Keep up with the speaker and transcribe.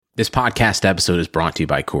This podcast episode is brought to you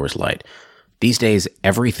by Coors Light. These days,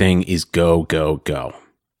 everything is go, go, go.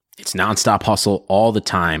 It's nonstop hustle all the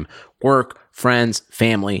time. Work, friends,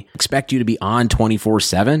 family expect you to be on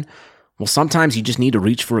 24/7. Well, sometimes you just need to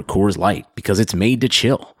reach for a Coors Light because it's made to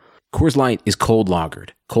chill. Coors Light is cold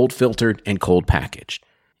lagered, cold filtered, and cold packaged.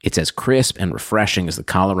 It's as crisp and refreshing as the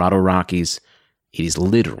Colorado Rockies. It is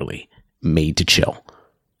literally made to chill.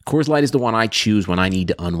 Coors Light is the one I choose when I need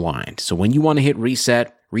to unwind. So when you want to hit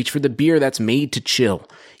reset, reach for the beer that's made to chill.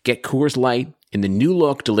 Get Coors Light in the new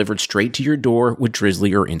look delivered straight to your door with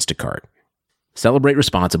Drizzly or Instacart. Celebrate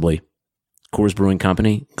responsibly. Coors Brewing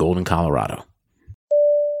Company, Golden, Colorado.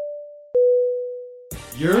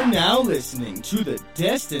 You're now listening to the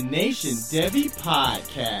Destination Devy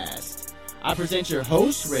podcast. I present your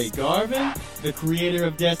host, Ray Garvin, the creator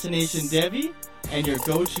of Destination Devy, and your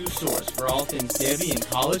go-to source for all things Devy and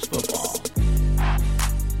college football.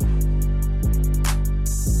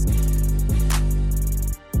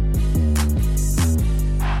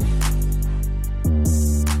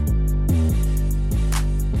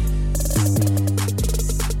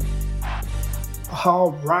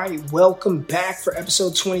 All right, welcome back for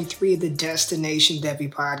episode 23 of the Destination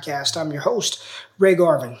Devy podcast. I'm your host, Ray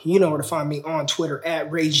Garvin. You know where to find me on Twitter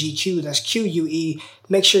at RayGQ, that's QUE.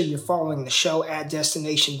 Make sure you're following the show at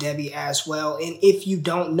Destination Devy as well. And if you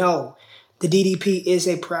don't know, the DDP is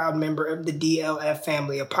a proud member of the DLF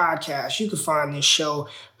family of podcasts. You can find this show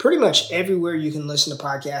pretty much everywhere you can listen to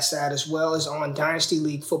podcasts at, as well as on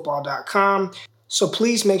dynastyleaguefootball.com. So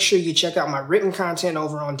please make sure you check out my written content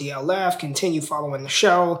over on DLF, continue following the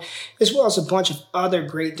show, as well as a bunch of other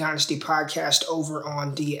great Dynasty podcasts over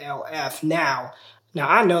on DLF. Now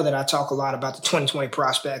I know that I talk a lot about the 2020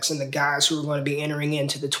 prospects and the guys who are going to be entering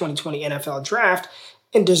into the 2020 NFL draft,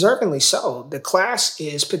 and deservingly so. The class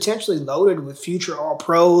is potentially loaded with future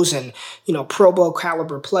All-Pros and, Pro Bowl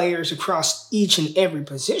caliber players across each and every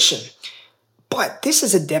position. But this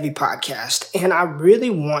is a Devy podcast, and I really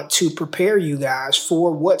want to prepare you guys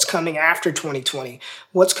for what's coming after 2020,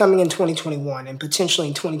 what's coming in 2021, and potentially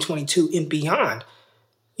in 2022 and beyond.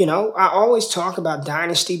 I always talk about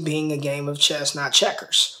Dynasty being a game of chess, not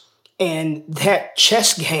checkers. And that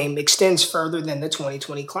chess game extends further than the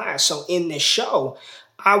 2020 class. So in this show,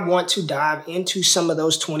 I want to dive into some of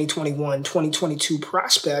those 2021, 2022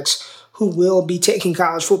 prospects who will be taking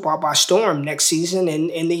college football by storm next season and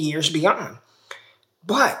in the years beyond.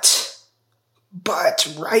 But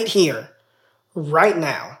right here, right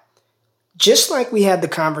now, just like we had the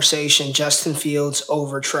conversation Justin Fields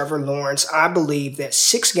over Trevor Lawrence, I believe that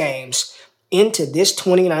 6 games into this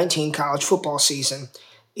 2019 college football season,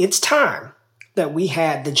 it's time that we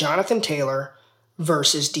had the Jonathan Taylor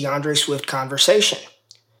versus DeAndre Swift conversation.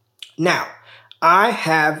 Now, I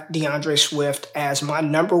have DeAndre Swift as my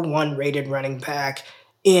number 1 rated running back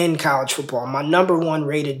in college football. My number 1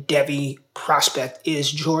 rated Devy prospect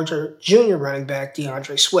is Georgia junior running back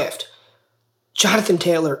DeAndre Swift. Jonathan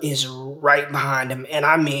Taylor is right behind him, and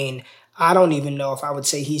I don't even know if I would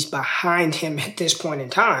say he's behind him at this point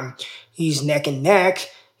in time. He's neck and neck.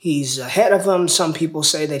 He's ahead of him. Some people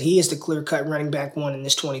say that he is the clear-cut running back 1 in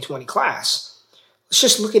this 2020 class. Let's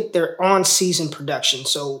just look at their on-season production.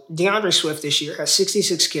 So DeAndre Swift this year has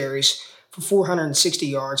 66 carries for 460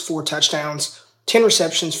 yards, 4 touchdowns, 10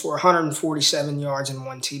 receptions for 147 yards and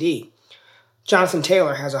 1 TD. Jonathan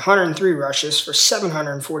Taylor has 103 rushes for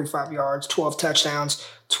 745 yards, 12 touchdowns,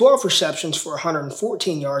 12 receptions for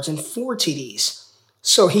 114 yards and 4 TDs.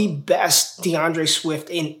 So he bests DeAndre Swift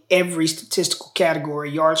in every statistical category.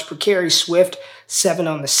 Yards per carry, Swift 7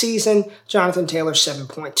 on the season, Jonathan Taylor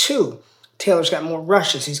 7.2. Taylor's got more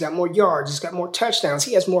rushes, he's got more yards, he's got more touchdowns,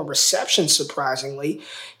 he has more receptions, surprisingly.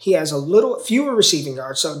 He has a little fewer receiving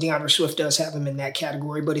yards, so DeAndre Swift does have him in that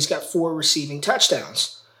category, but he's got 4 receiving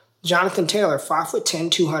touchdowns. Jonathan Taylor, 5'10",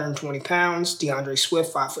 220 pounds. DeAndre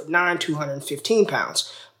Swift, 5'9", 215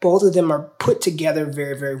 pounds. Both of them are put together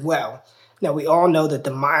very, very well. Now, we all know that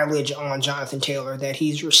the mileage on Jonathan Taylor, that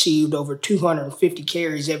he's received over 250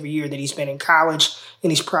 carries every year that he's been in college,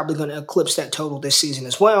 and he's probably going to eclipse that total this season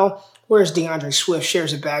as well. Whereas DeAndre Swift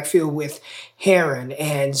shares a backfield with Heron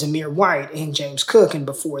and Zamir White and James Cook. And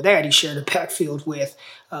before that, he shared a backfield with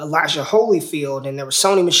Elijah Holyfield. And there was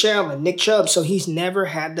Sony Michel and Nick Chubb. So he's never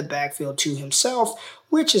had the backfield to himself,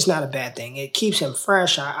 which is not a bad thing. It keeps him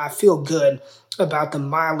fresh. I feel good about the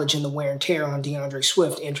mileage and the wear and tear on DeAndre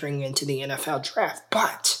Swift entering into the NFL draft.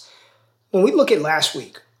 But when we look at last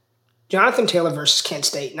week, Jonathan Taylor versus Kent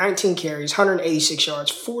State, 19 carries, 186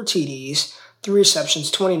 yards, 4 TDs, 3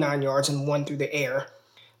 receptions, 29 yards, and 1 through the air.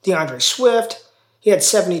 DeAndre Swift, he had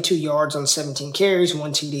 72 yards on 17 carries,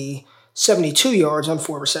 1 TD, 72 yards on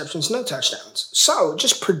 4 receptions, no touchdowns. So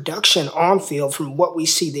just production on field from what we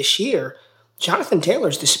see this year, Jonathan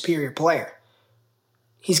Taylor's the superior player.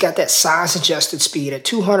 He's got that size-adjusted speed at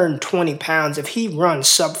 220 pounds. If he runs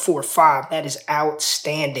sub 4.5, that is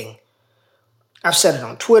outstanding. I've said it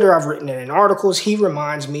on Twitter. I've written it in articles. He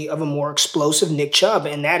reminds me of a more explosive Nick Chubb,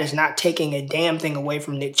 and that is not taking a damn thing away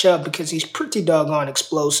from Nick Chubb because he's pretty doggone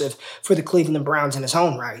explosive for the Cleveland Browns in his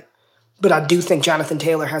own right. But I do think Jonathan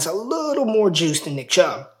Taylor has a little more juice than Nick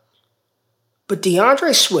Chubb. But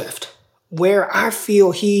DeAndre Swift, where I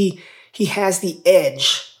feel he has the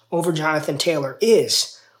edge over Jonathan Taylor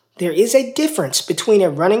is there is a difference between a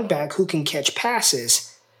running back who can catch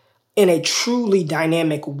passes and a truly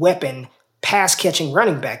dynamic weapon pass-catching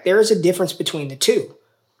running back. There is a difference between the two.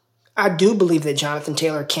 I do believe that Jonathan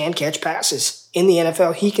Taylor can catch passes. In the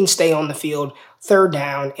NFL, he can stay on the field third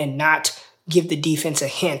down and not give the defense a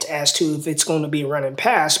hint as to if it's going to be a run and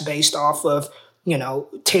pass based off of,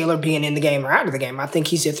 Taylor being in the game or out of the game. I think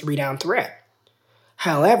he's a 3-down threat.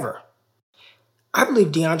 However, I believe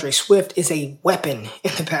DeAndre Swift is a weapon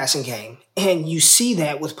in the passing game. And you see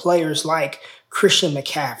that with players like Christian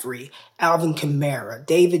McCaffrey, Alvin Kamara,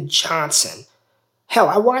 David Johnson. Hell,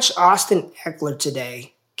 I watched Austin Eckler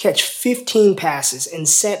today catch 15 passes and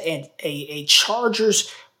set a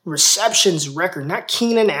Chargers receptions record. Not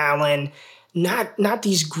Keenan Allen, not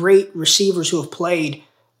these great receivers who have played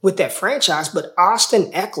with that franchise, but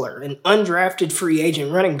Austin Eckler, an undrafted free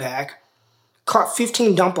agent running back, caught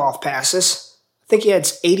 15 dump-off passes. I think he had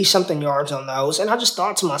 80-something yards on those. And I just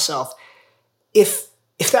thought to myself, if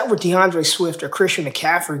that were DeAndre Swift or Christian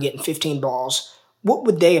McCaffrey getting 15 balls, what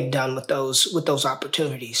would they have done with those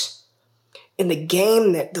opportunities? In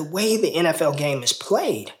the way the NFL game is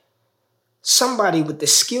played, somebody with the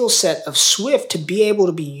skill set of Swift to be able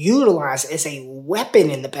to be utilized as a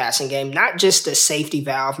weapon in the passing game, not just a safety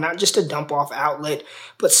valve, not just a dump-off outlet,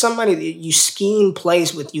 but somebody that you scheme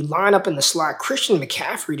plays with, you line up in the slot. Christian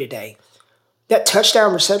McCaffrey today, that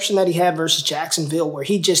touchdown reception that he had versus Jacksonville where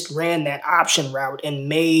he just ran that option route and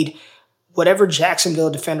made whatever Jacksonville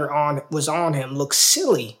defender was on him look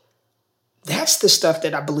silly. That's the stuff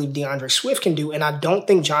that I believe DeAndre Swift can do, and I don't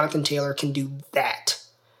think Jonathan Taylor can do that.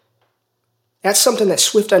 That's something that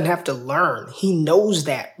Swift doesn't have to learn. He knows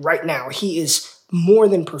that right now. He is more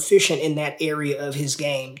than proficient in that area of his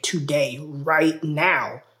game today, right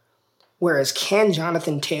now. Whereas can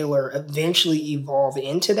Jonathan Taylor eventually evolve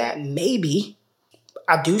into that? Maybe.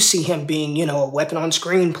 I do see him being, a weapon on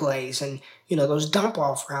screenplays and, those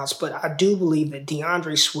dump-off routes. But I do believe that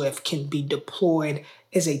DeAndre Swift can be deployed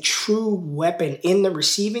as a true weapon in the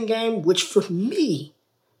receiving game, which for me,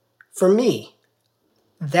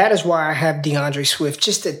 that is why I have DeAndre Swift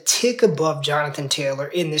just a tick above Jonathan Taylor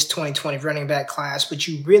in this 2020 running back class, but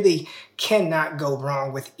you really cannot go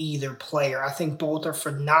wrong with either player. I think both are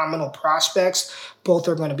phenomenal prospects. Both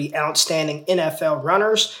are going to be outstanding NFL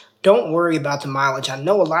runners. Don't worry about the mileage. I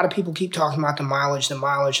know a lot of people keep talking about the mileage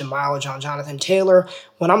on Jonathan Taylor.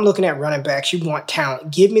 When I'm looking at running backs, you want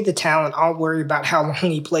talent. Give me the talent. I'll worry about how long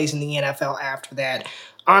he plays in the NFL after that.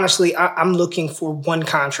 Honestly, I'm looking for one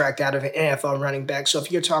contract out of an NFL running back. So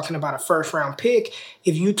if you're talking about a first-round pick,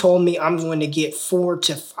 if you told me I'm going to get 4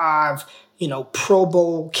 to 5, Pro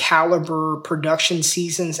Bowl caliber production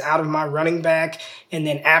seasons out of my running back, and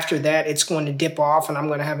then after that, it's going to dip off and I'm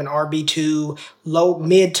going to have an RB2,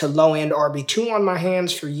 mid to low end RB2 on my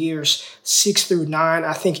hands for years 6 through 9.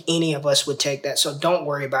 I think any of us would take that. So don't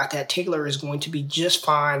worry about that. Taylor is going to be just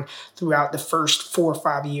fine throughout the first 4 or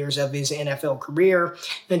 5 years of his NFL career.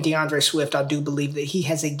 And DeAndre Swift, I do believe that he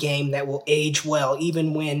has a game that will age well.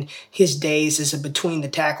 Even when his days as a between the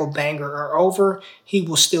tackle banger are over, he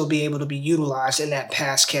will still be able to be utilized in that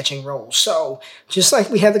pass catching role. So just like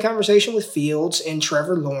we had the conversation with Fields and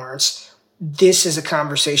Trevor Lawrence, this is a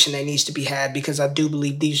conversation that needs to be had because I do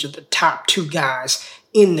believe these are the top 2 guys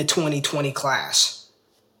in the 2020 class.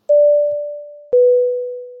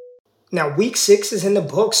 Now, week 6 is in the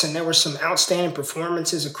books, and there were some outstanding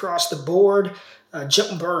performances across the board.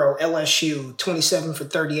 Joe Burrow, LSU, 27 for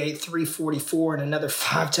 38, 344, and another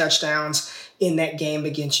 5 touchdowns in that game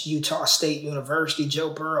against Utah State University.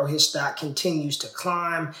 Joe Burrow, his stock continues to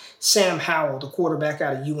climb. Sam Howell, the quarterback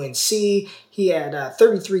out of UNC, he had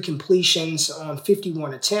 33 completions on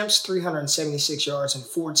 51 attempts, 376 yards, and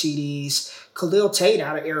 4 TDs. Khalil Tate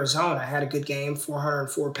out of Arizona had a good game,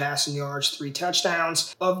 404 passing yards, 3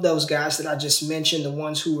 touchdowns. Of those guys that I just mentioned, the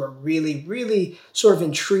ones who are really, really sort of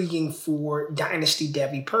intriguing for Dynasty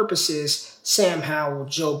Devy purposes, Sam Howell,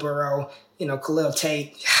 Joe Burrow, Khalil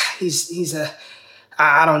Tate,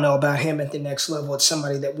 I don't know about him at the next level. It's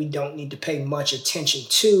somebody that we don't need to pay much attention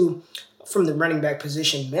to. from the running back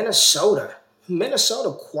position, Minnesota.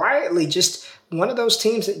 Minnesota quietly just one of those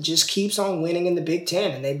teams that just keeps on winning in the Big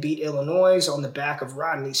Ten. And they beat Illinois on the back of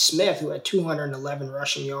Rodney Smith, who had 211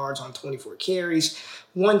 rushing yards on 24 carries.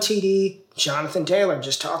 1 TD, Jonathan Taylor,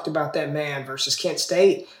 just talked about that man, versus Kent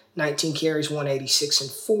State. 19 carries, 186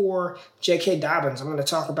 and 4. J.K. Dobbins, I'm going to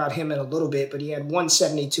talk about him in a little bit, but he had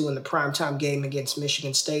 172 in the primetime game against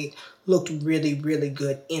Michigan State. Looked really, really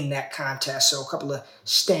good in that contest. So a couple of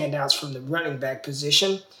standouts from the running back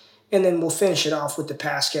position. And then we'll finish it off with the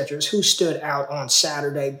pass catchers. Who stood out on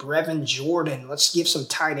Saturday? Brevin Jordan. Let's give some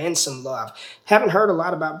tight ends some love. Haven't heard a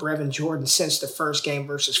lot about Brevin Jordan since the first game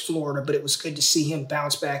versus Florida, but it was good to see him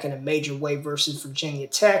bounce back in a major way versus Virginia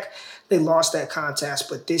Tech. They lost that contest,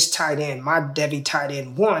 but this tight end, my Devy tight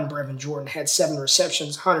end one, Brevin Jordan, had 7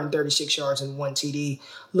 receptions, 136 yards, and 1 TD.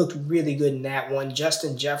 Looked really good in that one.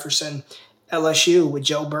 Justin Jefferson, LSU, with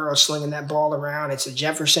Joe Burrow slinging that ball around. It's a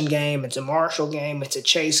Jefferson game. It's a Marshall game. It's a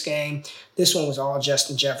Chase game. This one was all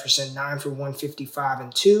Justin Jefferson, 9 for 155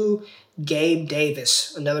 and 2. Gabe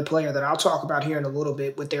Davis, another player that I'll talk about here in a little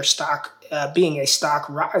bit with their stock being a stock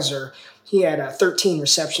riser. He had 13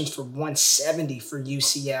 receptions for 170 for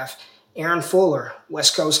UCF. Aaron Fuller,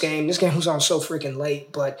 West Coast game. This game was on so freaking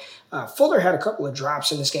late, but Fuller had a couple of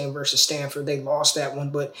drops in this game versus Stanford. They lost that one,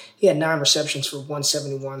 but he had 9 receptions for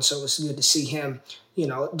 171, so it was good to see him,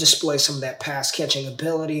 display some of that pass-catching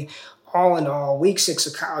ability. All in all, week 6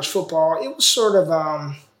 of college football, it was sort of,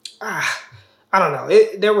 I don't know.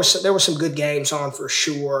 There were some good games on for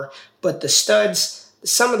sure, but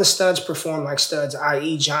some of the studs performed like studs,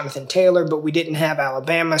 i.e. Jonathan Taylor, but we didn't have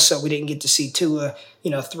Alabama, so we didn't get to see Tua,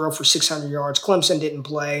 throw for 600 yards. Clemson didn't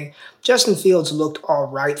play. Justin Fields looked all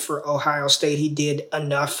right for Ohio State. He did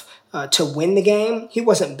enough to win the game. He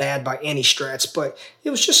wasn't bad by any stretch, but it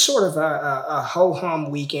was just sort of a ho-hum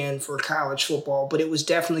weekend for college football, but it was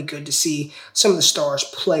definitely good to see some of the stars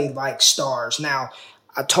play like stars. Now,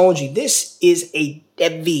 I told you, this is a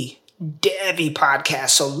Devy podcast.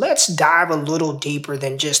 So let's dive a little deeper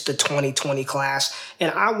than just the 2020 class.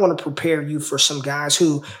 And I want to prepare you for some guys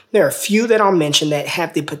who, there are a few that I'll mention that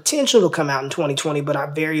have the potential to come out in 2020, but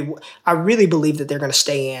I really believe that they're going to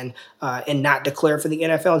stay in and not declare for the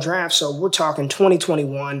NFL draft. So we're talking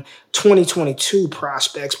 2021, 2022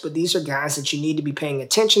 prospects, but these are guys that you need to be paying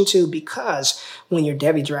attention to, because when your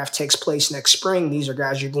Devy draft takes place next spring, these are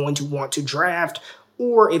guys you're going to want to draft.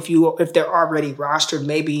 Or if they're already rostered,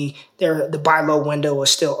 maybe the buy low window is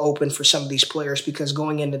still open for some of these players, because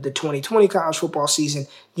going into the 2020 college football season,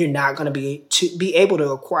 you're not going to be able to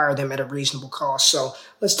acquire them at a reasonable cost. So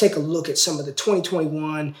let's take a look at some of the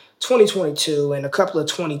 2021, 2022, and a couple of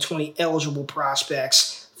 2020 eligible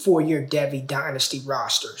prospects for your Devy Dynasty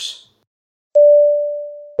rosters.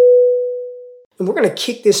 And we're going to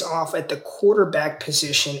kick this off at the quarterback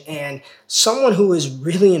position. And someone who has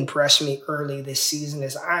really impressed me early this season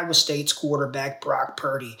is Iowa State's quarterback, Brock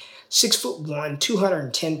Purdy. 6'1",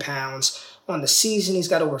 210 pounds. On the season, he's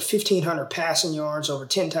got over 1,500 passing yards,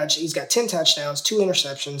 he's got 10 touchdowns, 2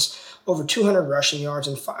 interceptions, over 200 rushing yards,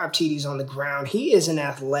 and 5 TDs on the ground. He is an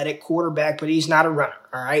athletic quarterback, but he's not a runner,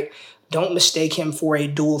 all right? Don't mistake him for a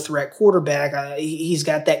dual-threat quarterback. He's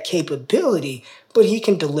got that capability, but he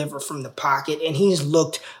can deliver from the pocket, and he's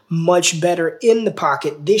looked much better in the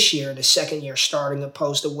pocket this year, the second year starting,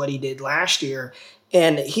 opposed to what he did last year.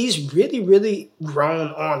 And he's really, really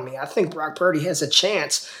grown on me. I think Brock Purdy has a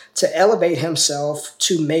chance to elevate himself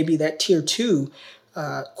to maybe that tier 2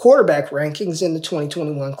 quarterback rankings in the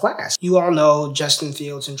 2021 class. You all know Justin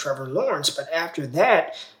Fields and Trevor Lawrence, but after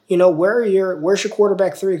that, where's your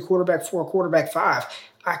quarterback 3, quarterback 4, quarterback 5?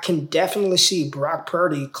 I can definitely see Brock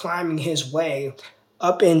Purdy climbing his way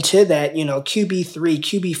up into that, QB3,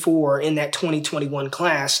 QB4 in that 2021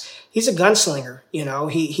 class. He's a gunslinger.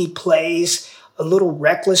 He plays a little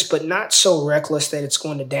reckless, but not so reckless that it's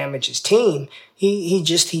going to damage his team. He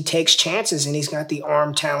takes chances, and he's got the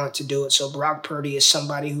arm talent to do it. So Brock Purdy is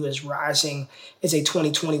somebody who is rising as a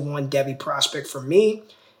 2021 Devy prospect for me,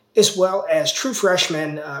 as well as true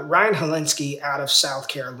freshman Ryan Helinski out of South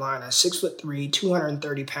Carolina, 6'3",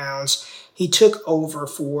 230 pounds. He took over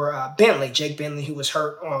for Jake Bentley, who was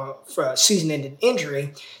hurt for a season-ending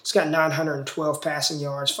injury. He's got 912 passing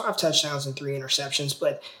yards, 5 touchdowns, and 3 interceptions.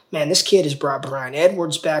 But, man, this kid has brought Brian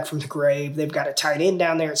Edwards back from the grave. They've got a tight end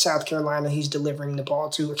down there at South Carolina he's delivering the ball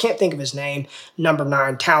to. I can't think of his name. Number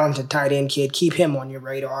 9, talented tight end kid. Keep him on your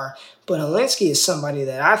radar. But Helinski is somebody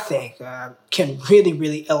that I think can really,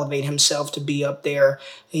 really elevate himself to be up there.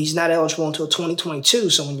 He's not eligible until 2022.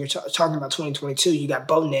 So when you're talking about 2022, you got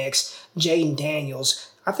Bo Nix, Jaden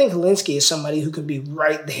Daniels. I think Helinski is somebody who could be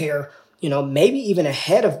right there, maybe even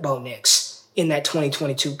ahead of Bo Nix in that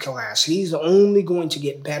 2022 class. He's only going to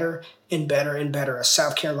get better and better and better as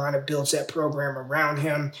South Carolina builds that program around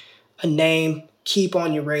him. A name, keep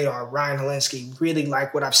on your radar, Ryan Hilinski. Really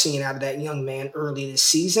like what I've seen out of that young man early this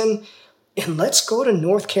season. And let's go to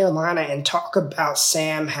North Carolina and talk about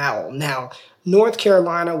Sam Howell. Now, North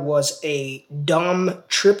Carolina was a dumb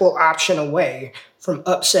triple option away from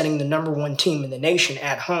upsetting the number one team in the nation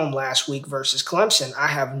at home last week versus Clemson. I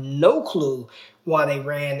have no clue why they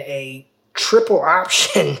ran a triple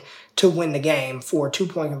option to win the game for a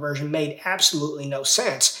 2-point conversion. Made absolutely no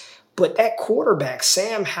sense. But that quarterback,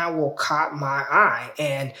 Sam Howell, caught my eye.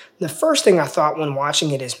 And the first thing I thought when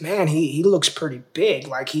watching it is, man, he looks pretty big.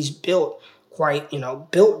 Like he's built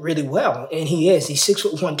built really well. And he is. He's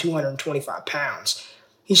 6'1", 225 pounds.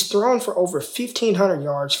 He's thrown for over 1,500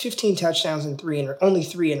 yards, 15 touchdowns, and only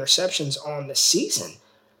 3 interceptions on the season.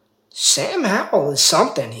 Sam Howell is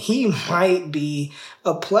something. He might be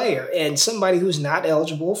a player and somebody who's not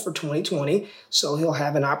eligible for 2020, so he'll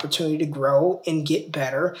have an opportunity to grow and get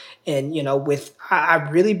better. And, I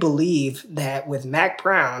really believe that with Mack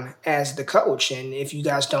Brown as the coach, and if you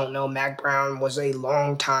guys don't know, Mack Brown was a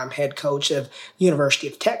longtime head coach of University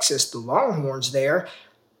of Texas, the Longhorns there.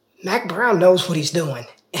 Mack Brown knows what he's doing.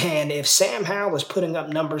 And if Sam Howell is putting up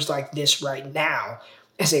numbers like this right now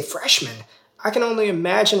as a freshman, I can only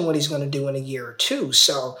imagine what he's going to do in a year or two.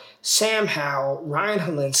 So Sam Howell, Ryan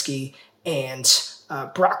Hilinski, and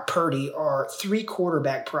Brock Purdy are 3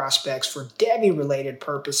 quarterback prospects for Devy-related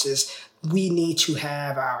purposes we need to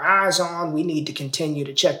have our eyes on. We need to continue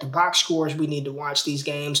to check the box scores. We need to watch these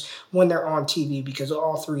games when they're on TV because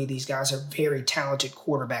all 3 of these guys are very talented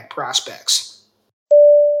quarterback prospects.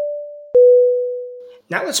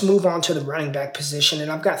 Now let's move on to the running back position,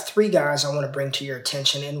 and I've got 3 guys I want to bring to your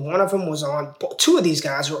attention, and one of them was 2 of these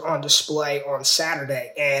guys were on display on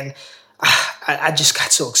Saturday, and I just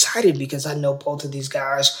got so excited because I know both of these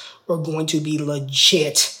guys are going to be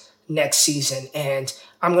legit next season, and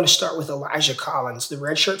I'm going to start with Elijah Collins, the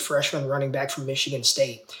redshirt freshman running back from Michigan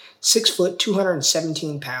State. 6 foot,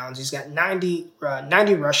 217 pounds. He's got 90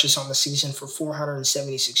 rushes on the season for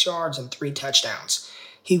 476 yards and 3 touchdowns.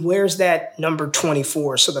 He wears that number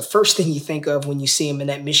 24. So the first thing you think of when you see him in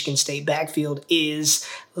that Michigan State backfield is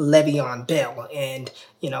Le'Veon Bell. And,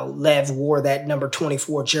 Lev wore that number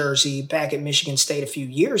 24 jersey back at Michigan State a few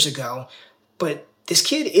years ago. But this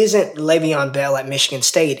kid isn't Le'Veon Bell at Michigan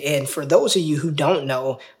State. And for those of you who don't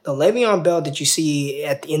know, the Le'Veon Bell that you see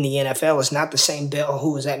in the NFL is not the same Bell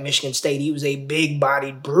who was at Michigan State. He was a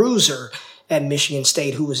big-bodied bruiser at Michigan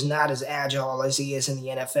State who was not as agile as he is in the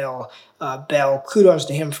NFL. Bell, kudos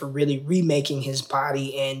to him for really remaking his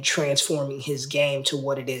body and transforming his game to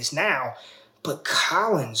what it is now. But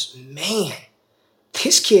Collins, man,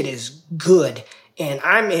 this kid is good. And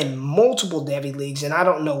I'm in multiple Devy leagues, and I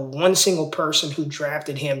don't know one single person who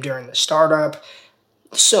drafted him during the startup.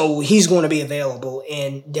 So he's going to be available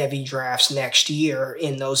in Devy drafts next year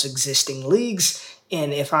in those existing leagues.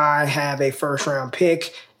 And if I have a first-round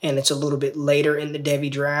pick and it's a little bit later in the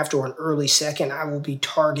Devy draft or an early second, I will be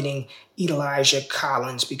targeting Elijah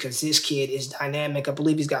Collins because this kid is dynamic. I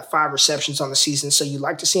believe he's got 5 receptions on the season, so you'd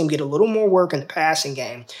like to see him get a little more work in the passing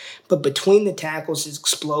game. But between the tackles, his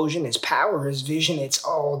explosion, his power, his vision, it's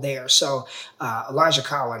all there. So Elijah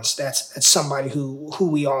Collins, that's somebody who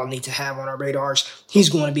we all need to have on our radars. He's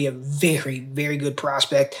going to be a very, very good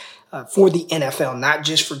prospect for the NFL, not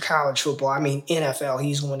just for college football. I mean, NFL,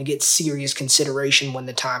 he's going to get serious consideration when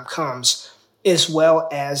the time comes, as well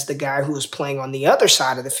as the guy who is playing on the other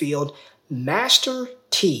side of the field, Master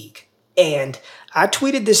Teague. And I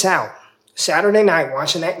tweeted this out Saturday night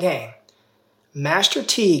watching that game. Master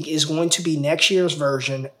Teague is going to be next year's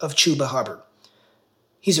version of Chuba Hubbard.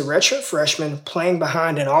 He's a redshirt freshman playing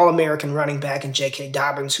behind an All-American running back in J.K.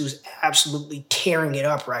 Dobbins, who's absolutely tearing it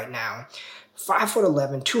up right now.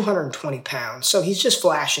 5'11", 220 pounds. So he's just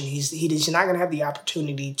flashing. He's not going to have the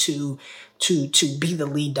opportunity to be the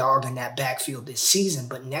lead dog in that backfield this season.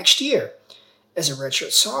 But next year, as a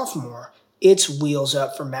redshirt sophomore, it's wheels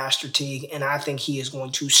up for Master Teague, and I think he is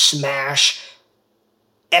going to smash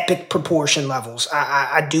epic proportion levels.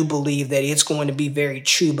 I do believe that it's going to be very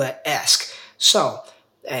Chuba-esque. So,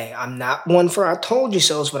 hey, I'm not one for I told you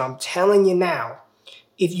so's, but I'm telling you now,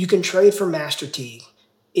 if you can trade for Master Teague,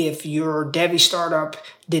 if your Devy startup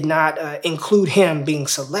did not include him being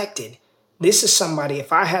selected, this is somebody,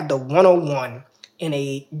 if I had the 101 in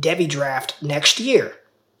a Devy draft next year,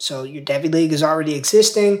 So your Devy League is already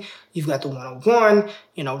existing. You've got the 101.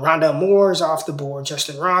 Rondell Moore is off the board.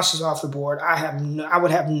 Justin Ross is off the board. I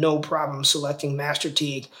would have no problem selecting Master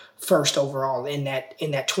Teague first overall in that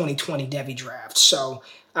 2020 Devy draft. So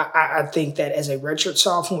I think that as a redshirt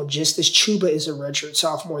sophomore, just as Chuba is a redshirt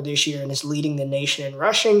sophomore this year and is leading the nation in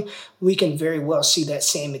rushing, we can very well see that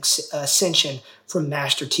same ascension from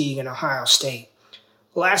Master Teague in Ohio State.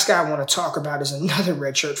 The last guy I want to talk about is another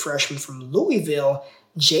redshirt freshman from Louisville,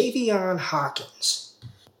 Javion Hawkins.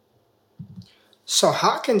 So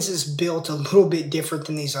Hawkins is built a little bit different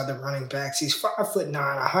than these other running backs. He's 5'9",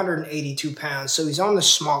 182 pounds, so he's on the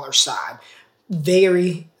smaller side.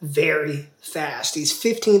 Very, very fast. He's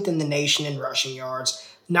 15th in the nation in rushing yards,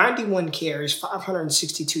 91 carries,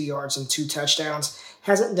 562 yards, and 2 touchdowns.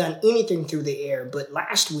 Hasn't done anything through the air, but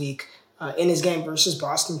last week in his game versus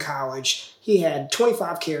Boston College, he had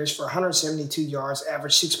 25 carries for 172 yards,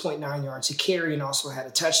 averaged 6.9 yards a carry, and also had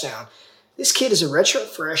a touchdown. This kid is a redshirt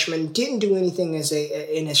freshman, didn't do anything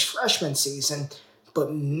in his freshman season,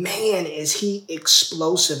 but man, is he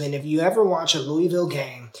explosive. And if you ever watch a Louisville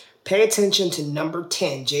game, pay attention to number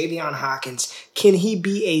 10, Javion Hawkins. Can he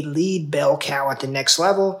be a lead bell cow at the next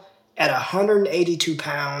level? At 182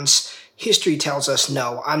 pounds, history tells us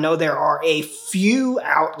no. I know there are a few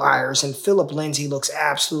outliers, and Phillip Lindsay looks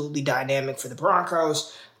absolutely dynamic for the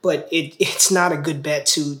Broncos, but it's not a good bet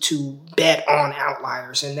to bet on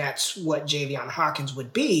outliers, and that's what Javion Hawkins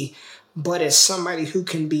would be. But as somebody who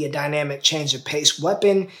can be a dynamic change of pace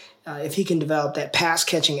weapon, if he can develop that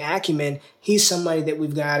pass-catching acumen, he's somebody that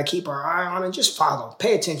we've got to keep our eye on and just follow,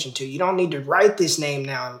 pay attention to. You don't need to write this name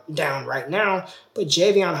down right now, but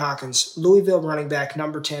Javion Hawkins, Louisville running back,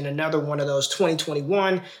 number 10, another one of those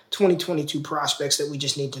 2021, 2022 prospects that we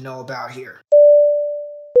just need to know about here.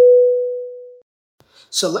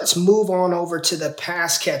 So let's move on over to the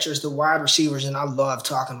pass catchers, the wide receivers, and I love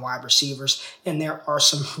talking wide receivers, and there are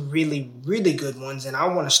some really, really good ones, and I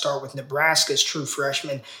want to start with Nebraska's true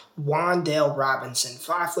freshman, Wan'Dale Robinson,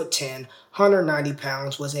 5'10", 190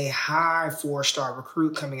 pounds, was a high 4-star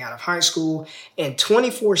recruit coming out of high school, and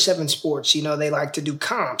 24/7 Sports, they like to do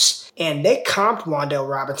comps, and they comped Wan'Dale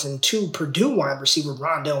Robinson to Purdue wide receiver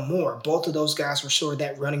Rondell Moore. Both of those guys were sort of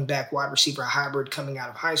that running back wide receiver hybrid coming out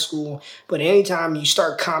of high school, but anytime you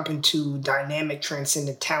start comping to dynamic,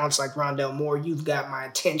 transcendent talents like Rondell Moore, you've got my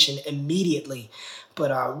attention immediately. But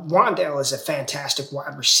Wan'Dale is a fantastic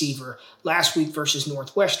wide receiver. Last week versus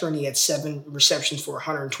Northwestern, he had 7 receptions for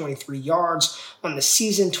 123 yards. On the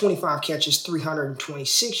season, 25 catches,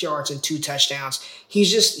 326 yards, and 2 touchdowns.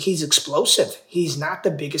 He's explosive. He's not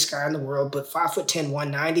the biggest guy in the world, but 5'10",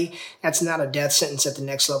 190, that's not a death sentence at the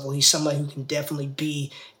next level. He's somebody who can definitely be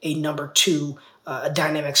a number 2, a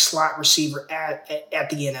dynamic slot receiver at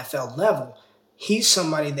the NFL level. He's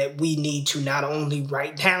somebody that we need to not only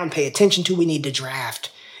write down, pay attention to, we need to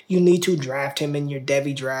draft. You need to draft him in your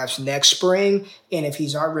Devy drafts next spring, and if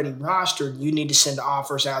he's already rostered, you need to send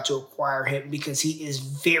offers out to acquire him because he is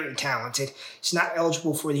very talented. He's not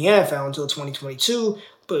eligible for the NFL until 2022,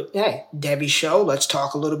 but hey, Devy show, let's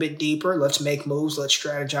talk a little bit deeper, let's make moves, let's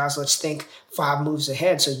strategize, let's think 5 moves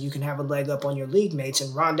ahead so you can have a leg up on your league mates,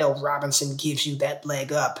 and Wan'Dale Robinson gives you that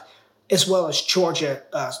leg up, as well as Georgia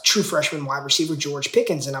true freshman wide receiver George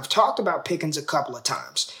Pickens. And I've talked about Pickens a couple of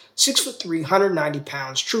times. 6'3", 190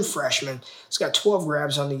 pounds, true freshman. He's got 12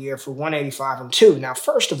 grabs on the year for 185 and 2. Now,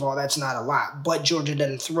 first of all, that's not a lot, but Georgia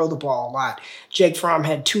doesn't throw the ball a lot. Jake Fromm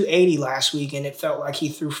had 280 last week, and it felt like he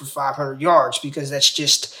threw for 500 yards because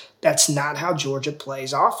that's not how Georgia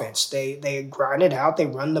plays offense. They grind it out. They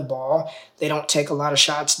run the ball. They don't take a lot of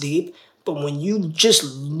shots deep. But when you just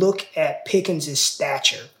look at Pickens'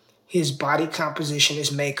 stature, his body composition,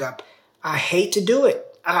 his makeup, I hate to do it.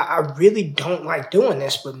 I really don't like doing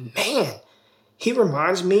this, but man, he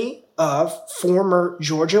reminds me of former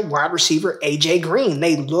Georgia wide receiver A.J. Green.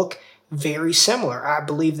 They look very similar. I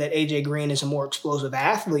believe that A.J. Green is a more explosive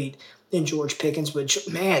athlete than George Pickens, but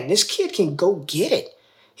man, this kid can go get it.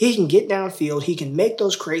 He can get downfield. He can make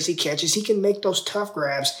those crazy catches. He can make those tough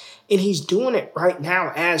grabs, and he's doing it right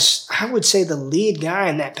now as, I would say, the lead guy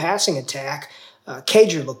in that passing attack.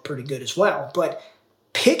 Cager looked pretty good as well, but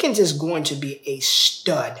Pickens is going to be a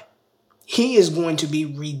stud. He is going to be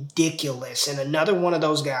ridiculous, and another one of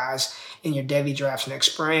those guys in your Devy drafts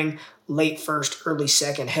next spring, late first, early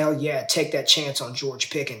second. Hell yeah, take that chance on George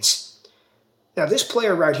Pickens. Now, this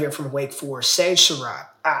player right here from Wake Forest, Sage Surratt,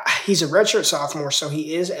 he's a redshirt sophomore, so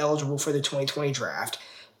he is eligible for the 2020 draft.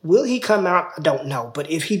 Will he come out? I don't know. But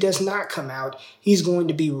if he does not come out, he's going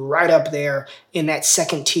to be right up there in that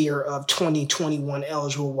second tier of 2021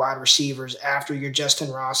 eligible wide receivers after your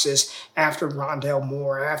Justin Rosses, after Rondale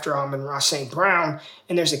Moore, after Amon-Ra St. Brown.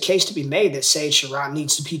 And there's a case to be made that Sage Surratt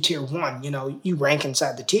needs to be tier 1. You rank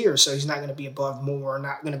inside the tier, so he's not going to be above Moore,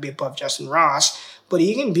 not going to be above Justin Ross. But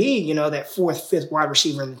he can be, that 4th, 5th wide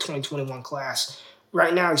receiver in the 2021 class.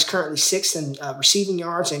 Right now, he's currently 6th in receiving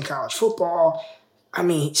yards in college football.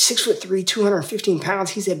 6'3", 215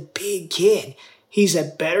 pounds. He's a big kid. He's a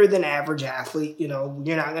better than average athlete. You're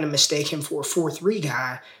not going to mistake him for a 4'3"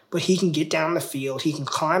 guy, but he can get down the field. He can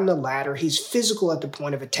climb the ladder. He's physical at the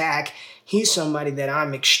point of attack. He's somebody that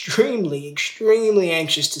I'm extremely, extremely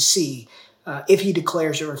anxious to see if he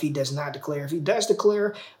declares or if he does not declare. If he does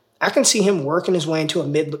declare, I can see him working his way into a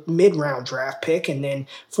mid-round draft pick, and then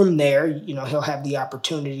from there, he'll have the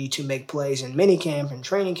opportunity to make plays in minicamp and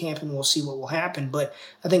training camp, and we'll see what will happen. But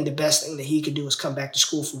I think the best thing that he could do is come back to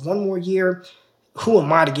school for one more year. Who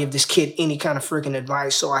am I to give this kid any kind of freaking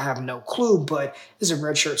advice? So I have no clue. But as a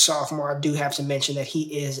redshirt sophomore, I do have to mention that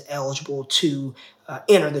he is eligible to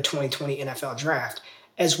enter the 2020 NFL Draft,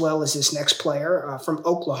 as well as this next player from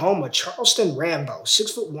Oklahoma, Charleston Rambo,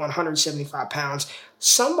 6'1", 175 pounds.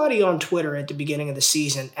 Somebody on Twitter at the beginning of the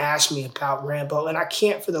season asked me about Rambo, and I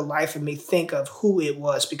can't for the life of me think of who it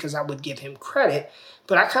was because I would give him credit,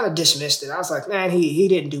 but I kind of dismissed it. I was like, man, he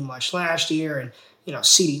didn't do much last year, and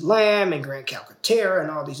CeeDee Lamb and Grant Calcaterra and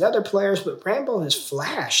all these other players, but Rambo has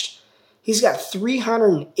flashed. He's got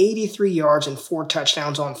 383 yards and 4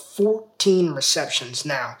 touchdowns on 14 receptions.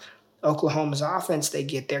 Now, Oklahoma's offense, they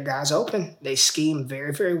get their guys open. They scheme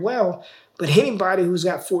very, very well. But anybody who's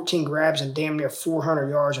got 14 grabs and damn near 400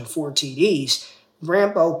 yards and 4 TDs,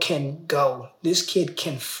 Rambo can go. This kid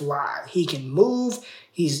can fly. He can move.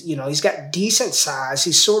 He's got decent size.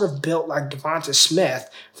 He's sort of built like Devonta Smith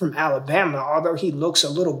from Alabama, although he looks a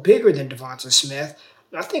little bigger than Devonta Smith.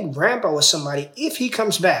 I think Rambo is somebody, if he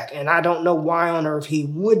comes back, and I don't know why on earth he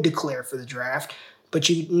would declare for the draft, but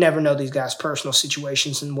you never know these guys' personal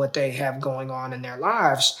situations and what they have going on in their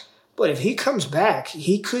lives. But if he comes back,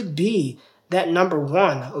 he could be that number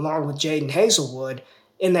 1, along with Jaden Hazelwood,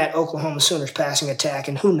 in that Oklahoma Sooners passing attack.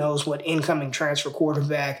 And who knows what incoming transfer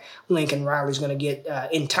quarterback Lincoln Riley's going to get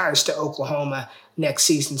enticed to Oklahoma next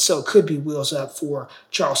season. So it could be wheels up for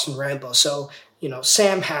Charleston Rambo. So,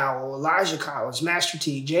 Sam Howell, Elijah Collins, Master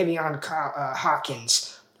T, Javion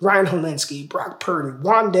Hawkins, Ryan Helinski, Brock Purdy,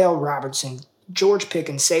 Wan'Dale Robinson, George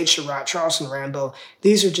Pickens, Sage Surratt, Charleston Rambo.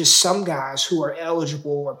 These are just some guys who are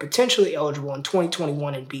eligible or potentially eligible in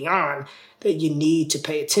 2021 and beyond that you need to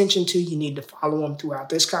pay attention to. You need to follow them throughout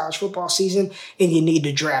this college football season, and you need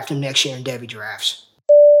to draft them next year in Devy drafts.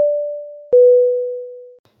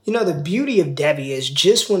 The beauty of Devy is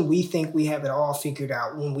just when we think we have it all figured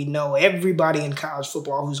out, when we know everybody in college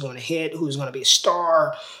football who's going to hit, who's going to be a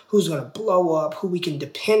star, who's going to blow up, who we can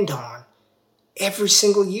depend on, every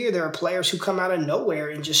single year there are players who come out of nowhere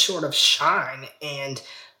and just sort of shine. And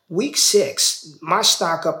week 6, my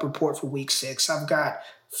stock up report for week 6, I've got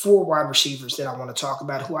 4 wide receivers that I want to talk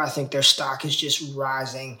about who I think their stock is just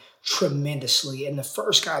rising tremendously. And the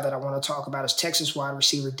first guy that I want to talk about is Texas wide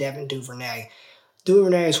receiver Devin Duvernay.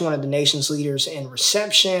 Duvernay is one of the nation's leaders in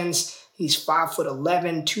receptions. He's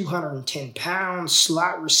 5'11", 210 pounds,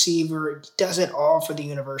 slot receiver, does it all for the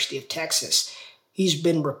University of Texas. He's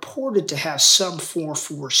been reported to have sub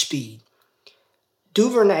 4.4 speed.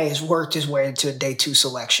 Duvernay has worked his way into a day 2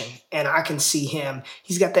 selection, and I can see him.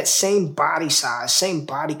 He's got that same body size, same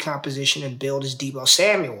body composition and build as Deebo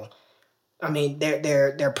Samuel.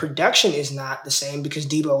 Their production is not the same because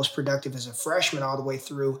Deebo was productive as a freshman all the way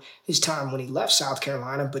through his time when he left South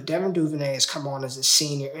Carolina, but Devin Duvernay has come on as a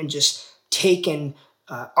senior and just taken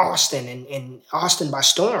Austin and Austin by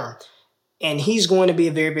storm, and he's going to be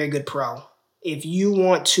a very, very good pro. If you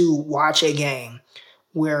want to watch a game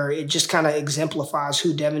where it just kind of exemplifies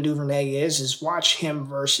who Devin Duvernay is watch him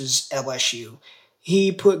versus LSU.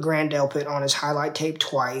 He put Grant Delpit on his highlight tape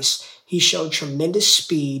twice. He showed tremendous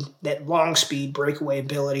speed, that long speed, breakaway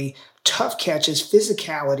ability, tough catches,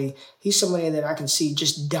 physicality. He's somebody that I can see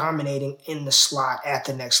just dominating in the slot at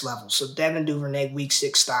the next level. So Devin Duvernay, week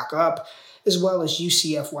 6 stock up, as well as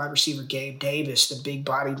UCF wide receiver Gabe Davis, the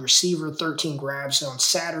big-bodied receiver, 13 grabs on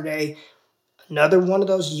Saturday. Another one of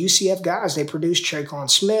those UCF guys. They produced Traquan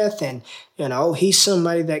Smith, and he's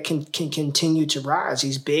somebody that can continue to rise.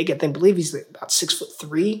 He's big. I believe he's about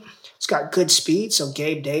 6'3". He's got good speed. So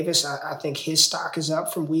Gabe Davis, I think his stock is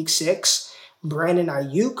up from week 6. Brandon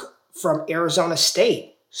Ayuk from Arizona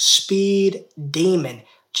State, speed demon.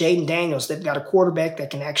 Jaden Daniels, they've got a quarterback that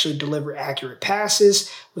can actually deliver accurate passes.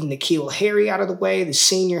 With N'Keal Harry out of the way, the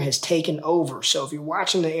senior has taken over. So if you're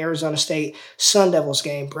watching the Arizona State Sun Devils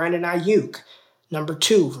game, Brandon Ayuk, number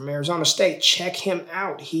 2 from Arizona State, check him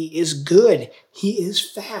out. He is good. He is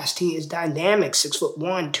fast. He is dynamic,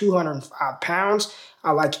 6'1", 205 pounds.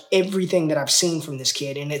 I like everything that I've seen from this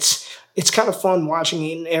kid, and it's kind of fun watching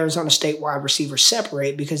an Arizona State wide receiver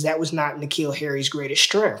separate because that was not N'Keal Harry's greatest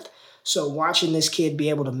strength. So watching this kid be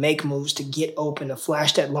able to make moves to get open, to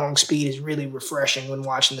flash that long speed is really refreshing when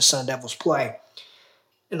watching the Sun Devils play.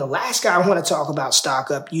 And the last guy I want to talk about, stock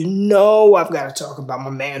up, I've got to talk about my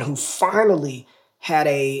man who finally had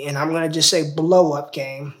and I'm going to just say blow-up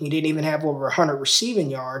game. He didn't even have over 100 receiving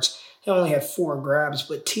yards. He only had 4 grabs,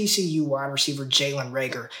 but TCU wide receiver Jalen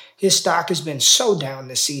Reagor. His stock has been so down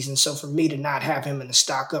this season, so for me to not have him in the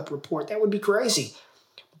stock up report, that would be crazy.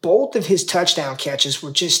 Both of his touchdown catches were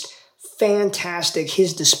just fantastic.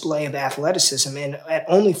 His display of athleticism, and at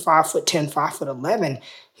only 5'10", 5'11",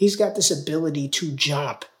 he's got this ability to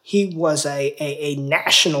jump. He was a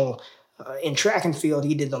national in track and field.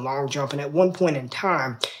 He did the long jump, and at one point in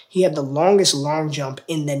time, he had the longest long jump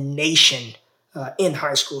in the nation in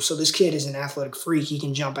high school. So this kid is an athletic freak. He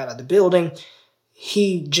can jump out of the building.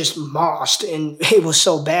 He just mossed, and it was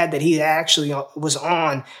so bad that he actually was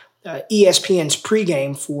on ESPN's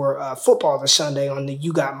pregame for football this Sunday on the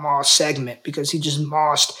You Got Moss segment because he just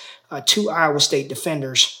mossed 2 Iowa State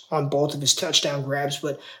defenders on both of his touchdown grabs.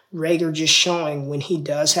 But Reagor just showing when he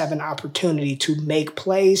does have an opportunity to make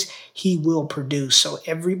plays, he will produce. So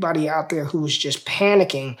everybody out there who was just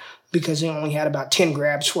panicking because he only had about 10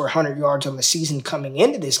 grabs for 100 yards on the season coming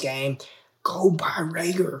into this game, go buy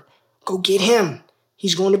Reagor. Go get him.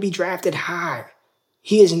 He's going to be drafted high.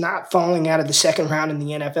 He is not falling out of the second round in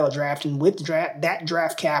the NFL draft, and with that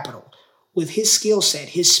draft capital, with his skill set,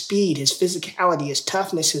 his speed, his physicality, his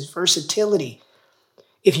toughness, his versatility,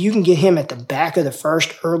 if you can get him at the back of the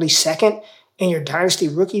first, early second, in your dynasty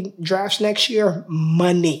rookie drafts next year,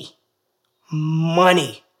 money.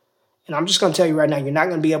 And I'm just going to tell you right now, you're not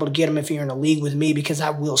going to be able to get him if you're in a league with me because I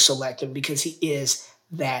will select him because he is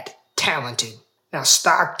that talented. Now,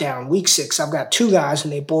 stock down, week 6, I've got 2 guys,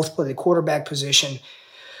 and they both play the quarterback position.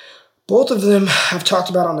 Both of them I've talked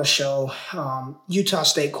about on the show. Utah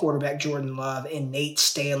State quarterback Jordan Love and Nate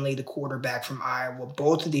Stanley, the quarterback from Iowa.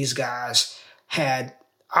 Both of these guys had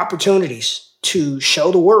opportunities to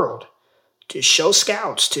show the world, to show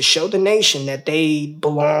scouts, to show the nation that they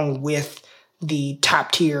belong with the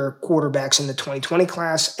top-tier quarterbacks in the 2020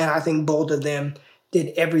 class, and I think both of them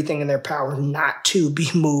did everything in their power not to be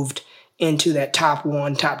moved into that top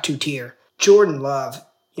 1, top 2 tier. Jordan Love,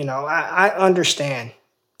 I understand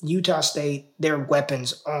Utah State, their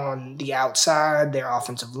weapons on the outside, their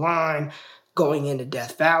offensive line, going into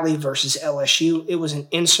Death Valley versus LSU, it was an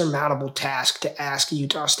insurmountable task to ask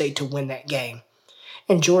Utah State to win that game.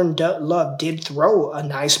 And Jordan Love did throw a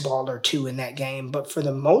nice ball or 2 in that game, but for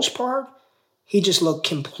the most part, he just looked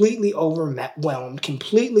completely overwhelmed,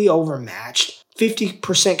 completely overmatched.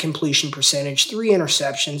 50% completion percentage, 3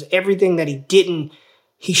 interceptions, everything that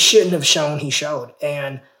he shouldn't have shown, he showed.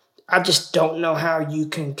 And I just don't know how you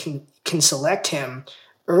can select him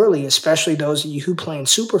early, especially those of you who play in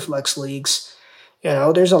Superflex leagues.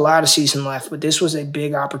 There's a lot of season left, but this was a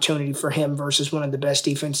big opportunity for him versus one of the best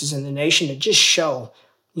defenses in the nation to just show,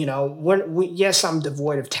 yes, I'm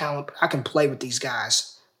devoid of talent, but I can play with these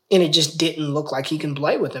guys. And it just didn't look like he can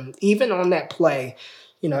play with them. Even on that play,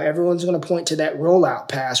 everyone's going to point to that rollout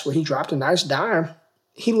pass where he dropped a nice dime.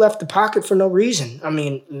 He left the pocket for no reason. I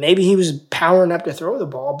mean, maybe he was powering up to throw the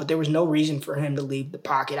ball, but there was no reason for him to leave the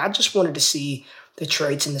pocket. I just wanted to see the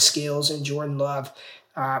traits and the skills, and Jordan Love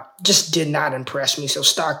just did not impress me. So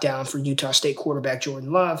stock down for Utah State quarterback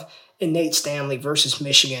Jordan Love. And Nate Stanley versus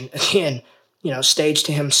Michigan, again, staged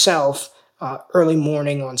to himself early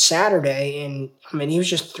morning on Saturday. And, he was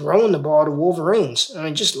just throwing the ball to Wolverines.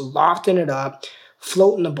 Just lofting it up,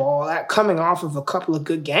 floating the ball, coming off of a couple of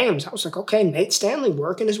good games. I was like, okay, Nate Stanley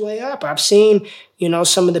working his way up. I've seen,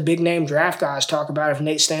 some of the big-name draft guys talk about if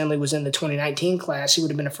Nate Stanley was in the 2019 class, he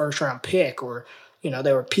would have been a first-round pick. Or,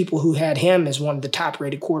 there were people who had him as one of the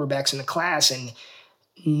top-rated quarterbacks in the class, and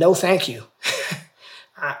no thank you.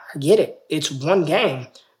 I get it. It's one game.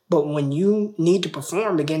 But when you need to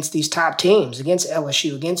perform against these top teams, against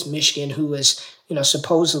LSU, against Michigan, who is,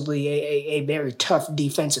 supposedly a very tough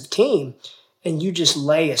defensive team, and you just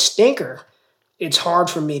lay a stinker, it's hard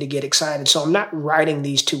for me to get excited. So I'm not writing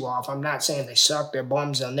these 2 off. I'm not saying they suck, they're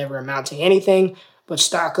bums, they'll never amount to anything. But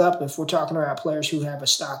stock up, if we're talking about players who have a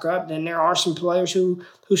stock up, then there are some players who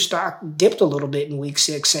stock dipped a little bit in week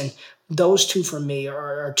 6. And those 2 for me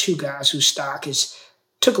are 2 guys whose stock is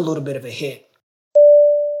took a little bit of a hit.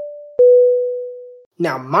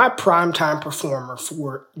 Now, my primetime performer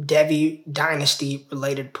for Devy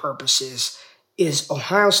Dynasty-related purposes is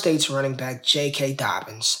Ohio State's running back J.K.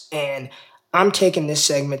 Dobbins. And I'm taking this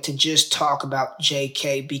segment to just talk about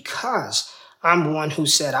J.K. because I'm one who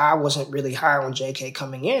said I wasn't really high on J.K.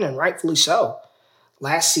 coming in, and rightfully so.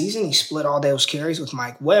 Last season, he split all those carries with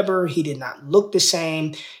Mike Weber. He did not look the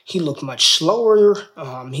same. He looked much slower.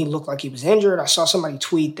 He looked like he was injured. I saw somebody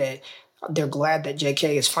tweet that they're glad that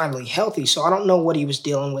J.K. is finally healthy. So I don't know what he was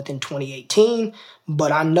dealing with in 2018,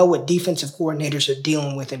 but I know what defensive coordinators are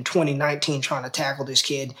dealing with in 2019 trying to tackle this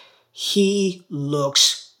kid. He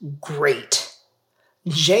looks great.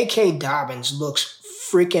 J.K. Dobbins looks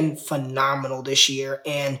freaking phenomenal this year.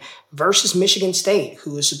 And versus Michigan State,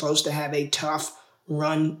 who is supposed to have a tough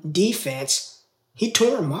run defense, he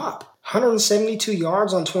tore him up. 172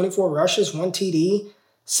 yards on 24 rushes, 1 TD,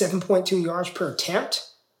 7.2 yards per attempt.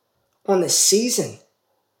 On the season,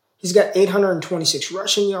 he's got 826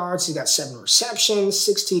 rushing yards. He's got 7 receptions,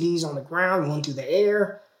 6 TDs on the ground, 1 through the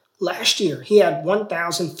air. Last year, he had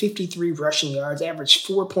 1,053 rushing yards, averaged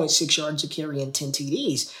 4.6 yards a carry and 10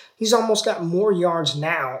 TDs. He's almost got more yards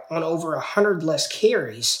now on over 100 less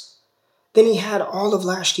carries than he had all of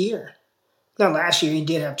last year. Now, last year, he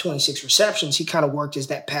did have 26 receptions. He kind of worked as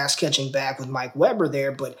that pass-catching back with Mike Weber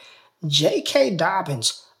there, but J.K.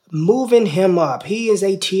 Dobbins, moving him up. He is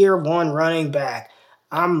a tier 1 running back.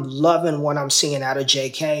 I'm loving what I'm seeing out of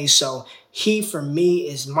J.K., so he, for me,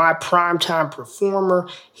 is my primetime performer.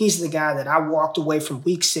 He's the guy that I walked away from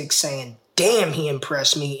week 6 saying, damn, he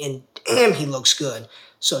impressed me, and damn, he looks good.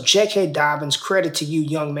 So J.K. Dobbins, credit to you,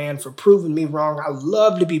 young man, for proving me wrong. I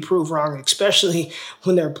love to be proved wrong, especially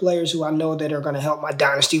when there are players who I know that are going to help my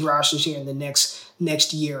dynasty rosters here in the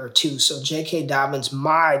next year or two. So J.K. Dobbins,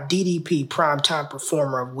 my DDP primetime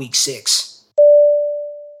performer of week 6.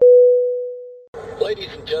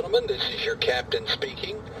 Ladies and gentlemen, this is your captain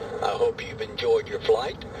speaking. I hope you've enjoyed your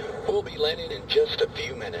flight. We'll be landing in just a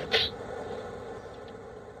few minutes.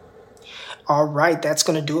 All right, that's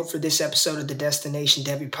going to do it for this episode of the Destination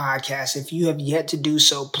Devy podcast. If you have yet to do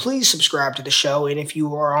so, please subscribe to the show. And if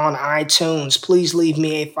you are on iTunes, please leave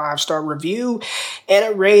me a 5-star review and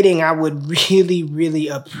a rating. I would really, really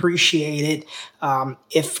appreciate it.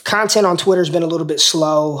 If content on Twitter has been a little bit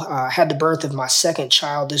slow, I had the birth of my second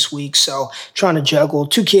child this week, so trying to juggle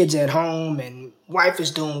 2 kids at home, and wife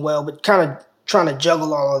is doing well, but kind of trying to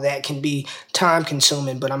juggle all of that can be time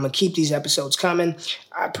consuming, but I'm going to keep these episodes coming.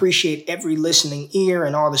 I appreciate every listening ear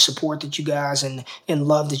and all the support that you guys and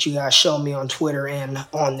love that you guys show me on Twitter and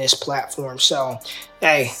on this platform. So,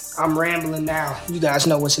 hey, I'm rambling now. You guys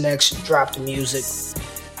know what's next. Drop the music.